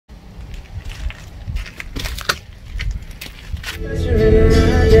Hey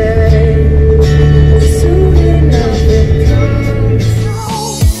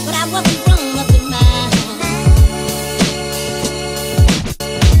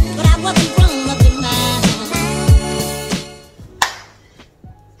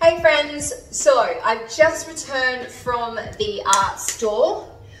friends, so I've just returned from the art store.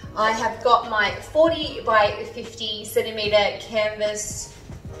 I have got my 40 by 50 centimeter canvas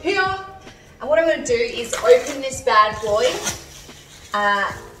here, and what I'm going to do is open this bad boy,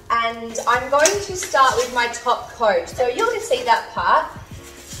 and I'm going to start with my top coat. So you're going to see that part.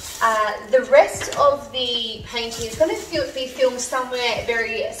 The rest of the painting is going to be filmed somewhere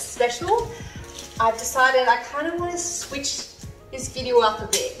very special. I've decided I kind of want to switch this video up a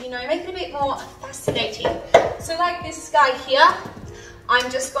bit, you know, make it a bit more fascinating. So like this guy here,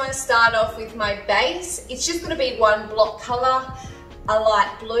 I'm just going to start off with my base. It's just going to be one block color, a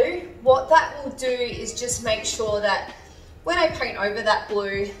light blue. What that will do is just make sure that when I paint over that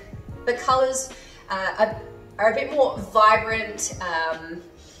blue, the colors are a bit more vibrant,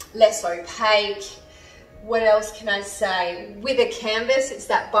 less opaque. What else can I say? With a canvas, it's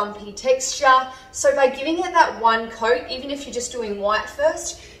that bumpy texture. So by giving it that one coat, even if you're just doing white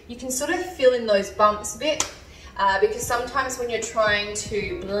first, you can sort of fill in those bumps a bit, because sometimes when you're trying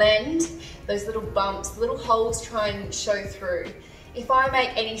to blend, those little bumps, little holes try and show through. If I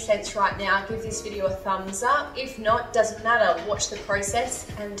make any sense right now, give this video a thumbs up. If not, doesn't matter. Watch the process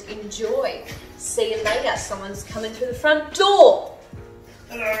and enjoy. See you later. Someone's coming through the front door.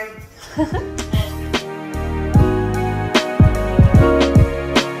 Hello.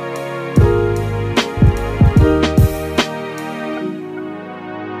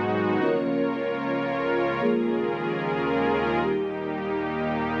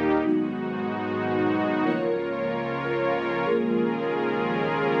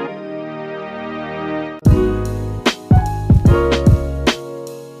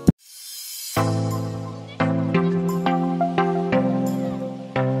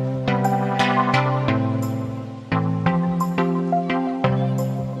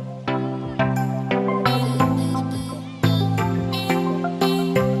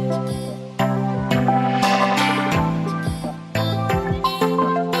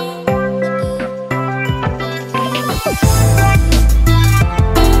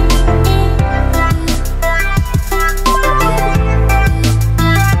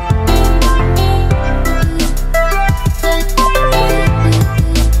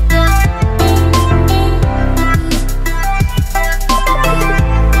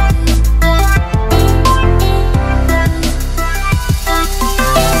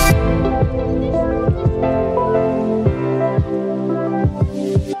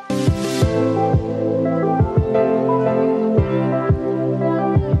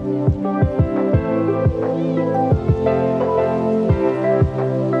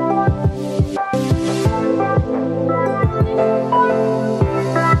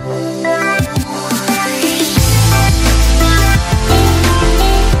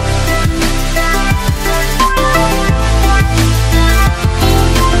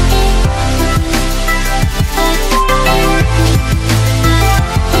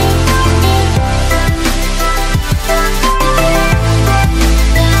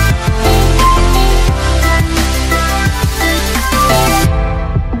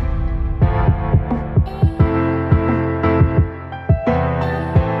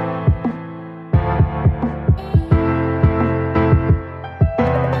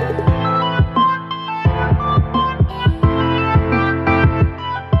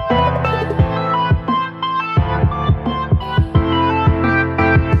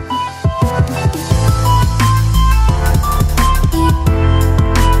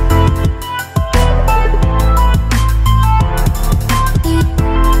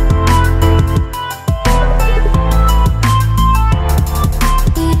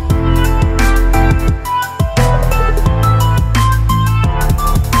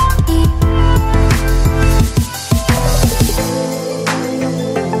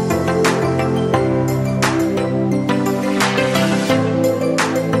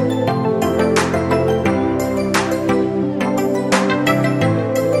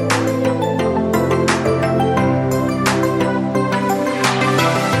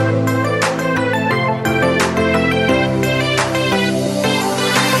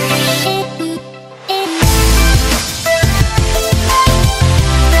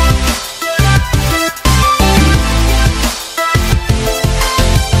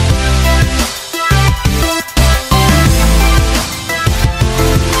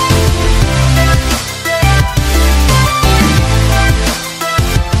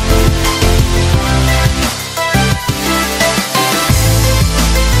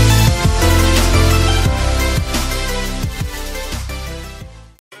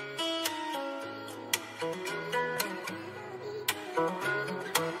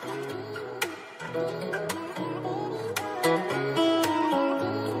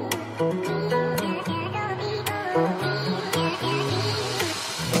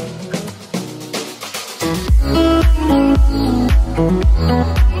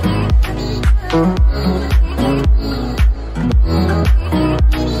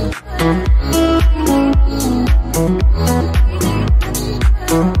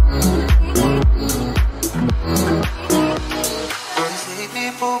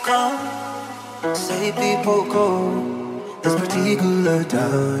 Say people go. This particular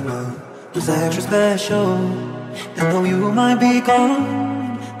diamond was extra special. And though you might be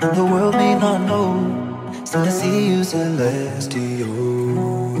gone, and the world may not know, still I see you celestial.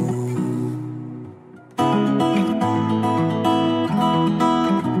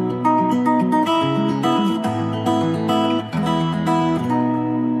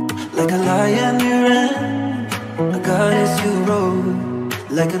 Like a lion you ran, a goddess you rode,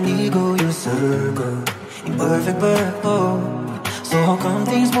 like an eagle you circle, in perfect purple. So how come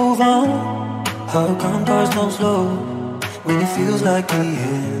things move on? How come cars don't slow, when it feels like the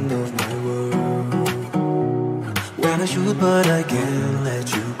end of my world? When I shoot but I can't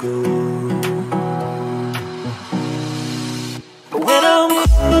let you go. But when I'm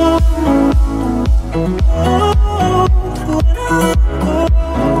cold, when I'm cold,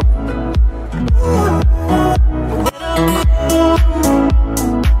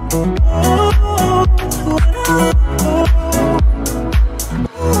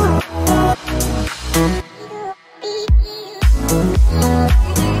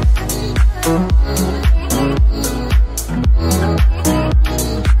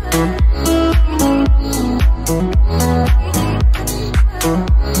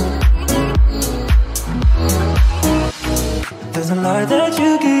 there's a light that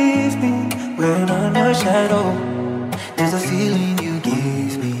you give me when I'm your shadow. There's a feeling you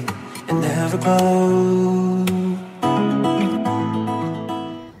give me and never glow.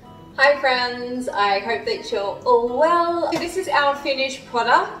 Hi friends, I hope that you're all well. This is our finished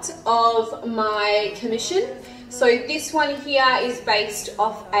product of my commission. So this one here is based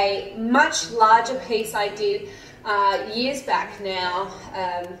off a much larger piece I did years back now.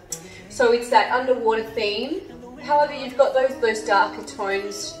 So it's that underwater theme. However, you've got those darker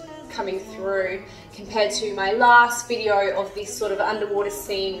tones coming through compared to my last video of this sort of underwater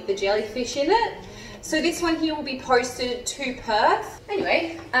scene with the jellyfish in it. So this one here will be posted to Perth.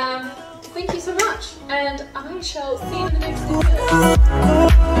 Anyway, thank you so much, and I shall see you in the next video.